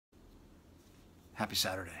Happy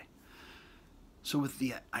Saturday. So with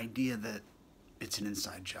the idea that it's an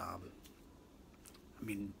inside job, I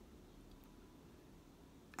mean,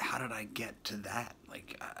 how did I get to that?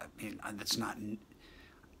 Like, I mean, that's not,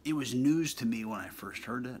 it was news to me when I first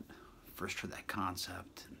heard it, first heard that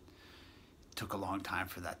concept. And it took a long time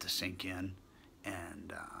for that to sink in.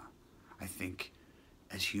 And I think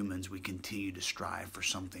as humans, we continue to strive for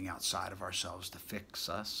something outside of ourselves to fix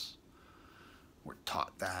us. We're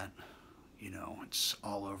taught that, you know, it's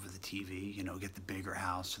all over the TV, you know, get the bigger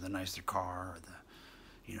house or the nicer car or the,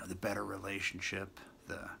 you know, the better relationship,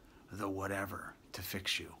 the whatever to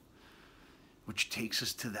fix you. Which takes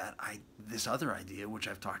us to that, this other idea, which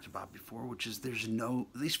I've talked about before, which is there's no,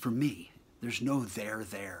 at least for me, there's no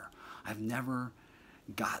there. I've never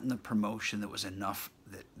gotten the promotion that was enough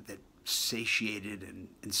that satiated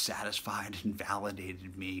and satisfied and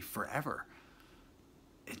validated me forever.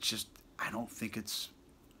 It's just, I don't think it's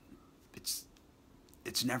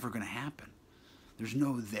never going to happen. There's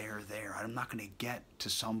no there. I'm not going to get to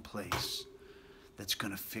some place that's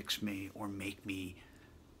going to fix me or make me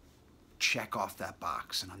check off that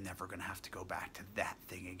box, and I'm never going to have to go back to that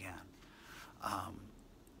thing again.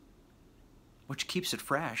 Which keeps it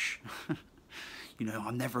fresh. You know,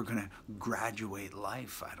 I'm never going to graduate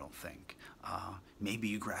life, I don't think. Maybe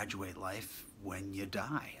you graduate life when you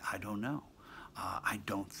die. I don't know. I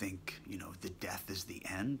don't think, you know, the death is the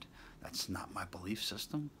end. That's not my belief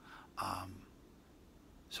system.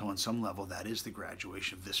 So on some level, that is the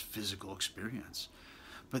graduation of this physical experience.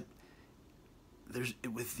 But there's,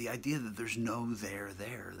 with the idea that there's no there,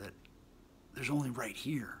 that there's only right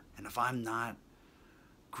here. And if I'm not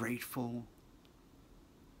grateful,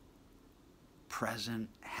 present,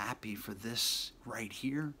 happy for this right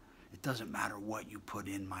here, it doesn't matter what you put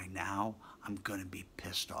in my now, I'm going to be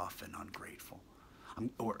pissed off and ungrateful.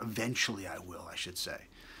 Or eventually I will, I should say,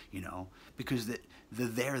 you know, because the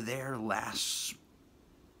there lasts,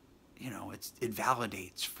 you know, it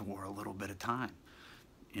validates for a little bit of time.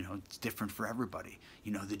 You know, it's different for everybody.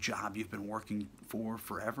 You know, the job you've been working for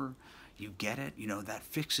forever, you get it, you know, that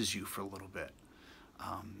fixes you for a little bit.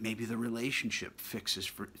 Maybe the relationship fixes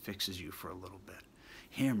you for a little bit.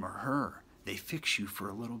 Him or her, they fix you for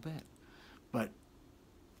a little bit. But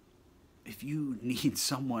if you need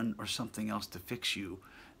someone or something else to fix you,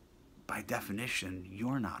 by definition,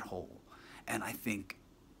 you're not whole. And I think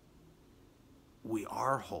we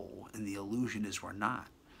are whole, and the illusion is we're not.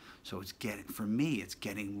 So it's getting, for me, it's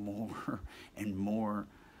getting more and more,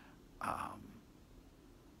 I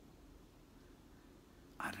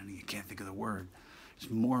don't know, you can't think of the word. It's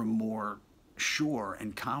more and more sure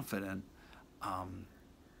and confident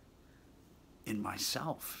in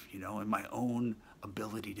myself, you know, in my own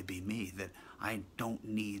ability to be me, that I don't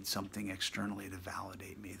need something externally to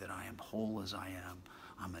validate me, that I am whole as I am,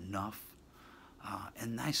 I'm enough.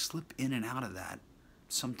 And I slip in and out of that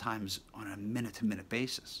sometimes on a minute-to-minute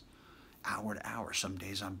basis, hour to hour. Some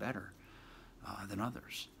days I'm better than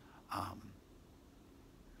others.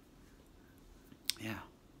 Yeah,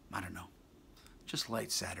 I don't know. Just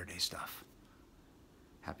light Saturday stuff.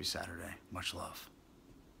 Happy Saturday. Much love.